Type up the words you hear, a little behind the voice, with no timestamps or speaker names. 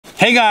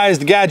Hey guys,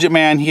 the Gadget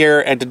Man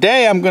here, and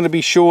today I'm going to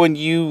be showing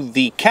you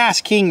the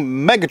KastKing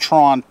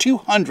Megatron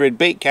 200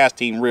 bait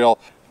casting reel.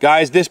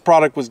 Guys, this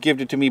product was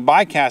gifted to me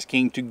by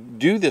KastKing to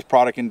do this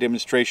product in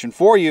demonstration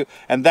for you,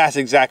 and that's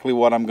exactly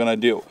what I'm going to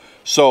do.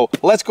 So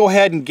let's go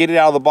ahead and get it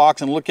out of the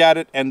box and look at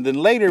it, and then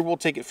later we'll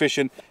take it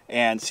fishing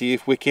and see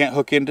if we can't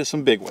hook into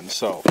some big ones.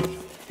 So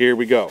here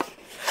we go.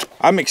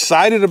 I'm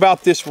excited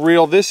about this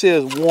reel. This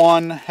is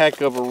one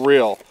heck of a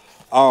reel.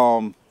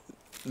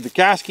 The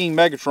KastKing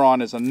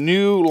Megatron is a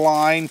new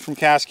line from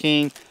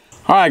KastKing.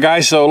 All right,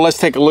 guys, so let's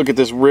take a look at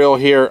this reel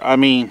here. I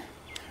mean,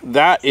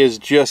 that is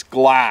just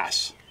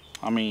glass.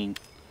 I mean,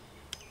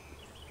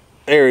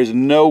 there is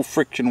no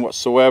friction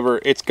whatsoever.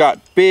 It's got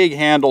big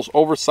handles,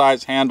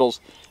 oversized handles,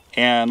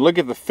 and look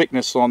at the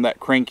thickness on that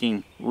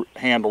cranking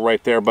handle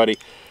right there, buddy.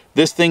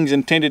 This thing's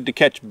intended to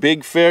catch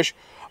big fish.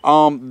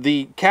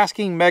 The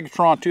KastKing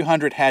Megatron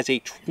 200 has a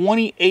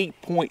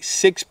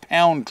 28.6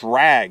 pound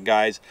drag,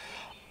 guys.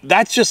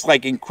 That's just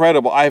like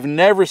incredible. I've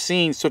never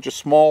seen such a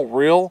small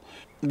reel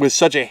with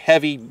such a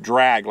heavy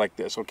drag like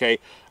this, okay?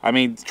 I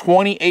mean,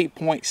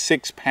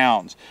 28.6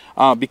 pounds.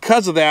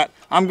 Because of that,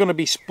 I'm going to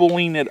be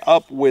spooling it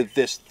up with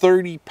this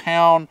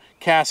 30-pound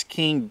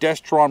KastKing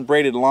Destron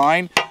braided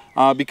line,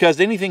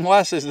 because anything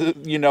less is,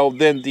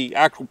 than the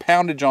actual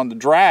poundage on the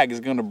drag is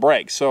going to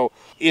break. So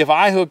if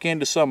I hook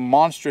into some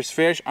monstrous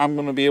fish, I'm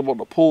going to be able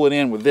to pull it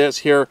in with this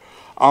here.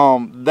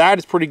 That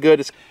is pretty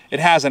good. It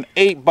has an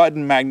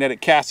 8-button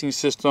magnetic casting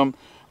system,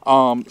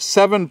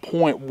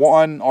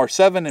 7.1 or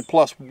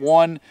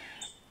 7+1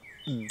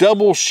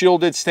 double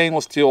shielded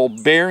stainless steel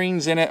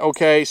bearings in it.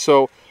 Okay,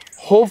 so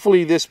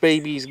hopefully this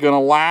baby's gonna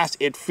last.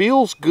 It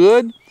feels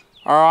good.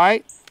 All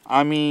right,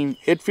 I mean,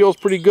 it feels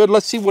pretty good.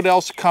 Let's see what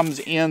else comes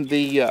in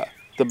the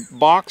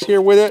box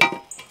here with it.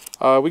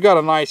 We got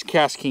a nice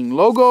KastKing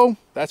logo.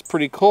 That's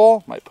pretty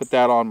cool. Might put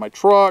that on my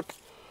truck.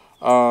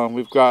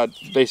 We've got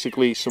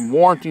basically some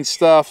warranty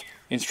stuff,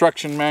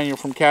 instruction manual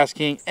from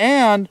KastKing,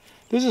 and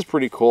this is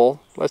pretty cool.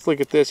 Let's look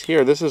at this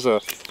here. This is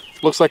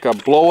looks like a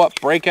blow-up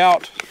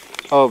breakout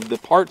of the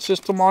part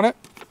system on it.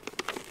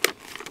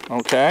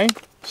 Okay,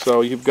 so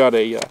you've got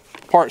a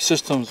part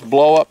systems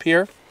blow-up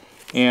here,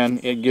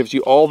 and it gives you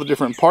all the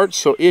different parts.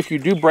 So if you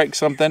do break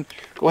something,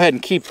 go ahead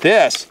and keep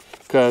this,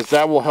 because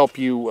that will help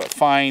you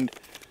find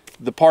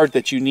the part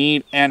that you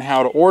need and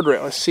how to order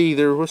it. Let's see,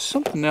 there was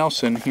something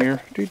else in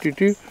here.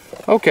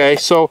 Okay,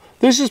 so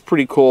this is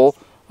pretty cool.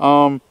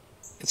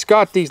 It's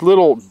got these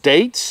little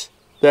dates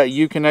that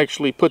you can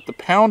actually put the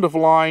pound of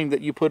line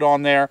that you put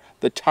on there,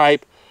 the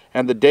type,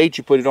 and the date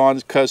you put it on,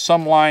 because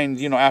some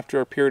lines,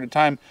 after a period of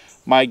time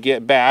might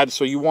get bad.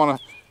 So you want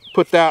to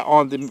put that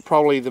on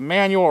probably the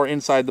manual or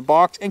inside the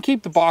box, and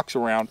keep the box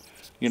around,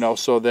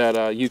 so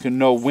that you can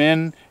know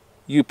when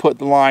you put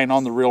the line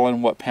on the reel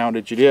and what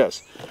poundage it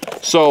is.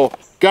 So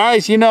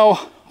guys,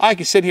 I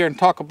can sit here and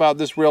talk about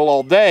this reel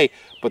all day,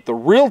 but the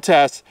real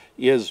test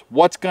is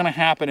what's going to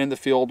happen in the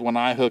field when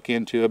I hook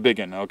into a big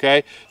one,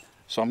 okay?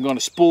 So I'm going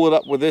to spool it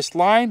up with this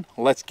line.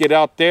 Let's get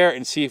out there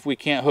and see if we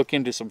can't hook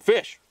into some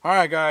fish. All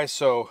right, guys,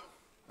 so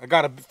I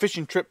got a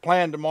fishing trip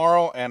planned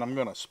tomorrow, and I'm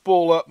going to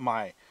spool up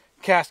my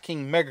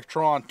KastKing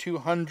Megatron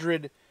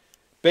 200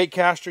 bait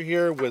caster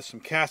here with some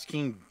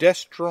KastKing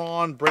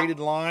Destron braided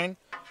line.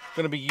 I'm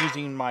going to be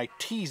using my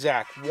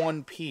T-Zac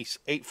one-piece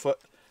 8-foot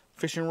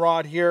fishing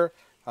rod here.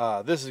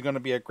 This is going to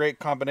be a great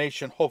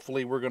combination.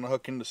 Hopefully we're going to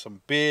hook into some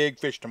big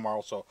fish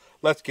tomorrow. So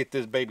let's get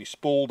this baby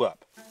spooled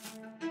up.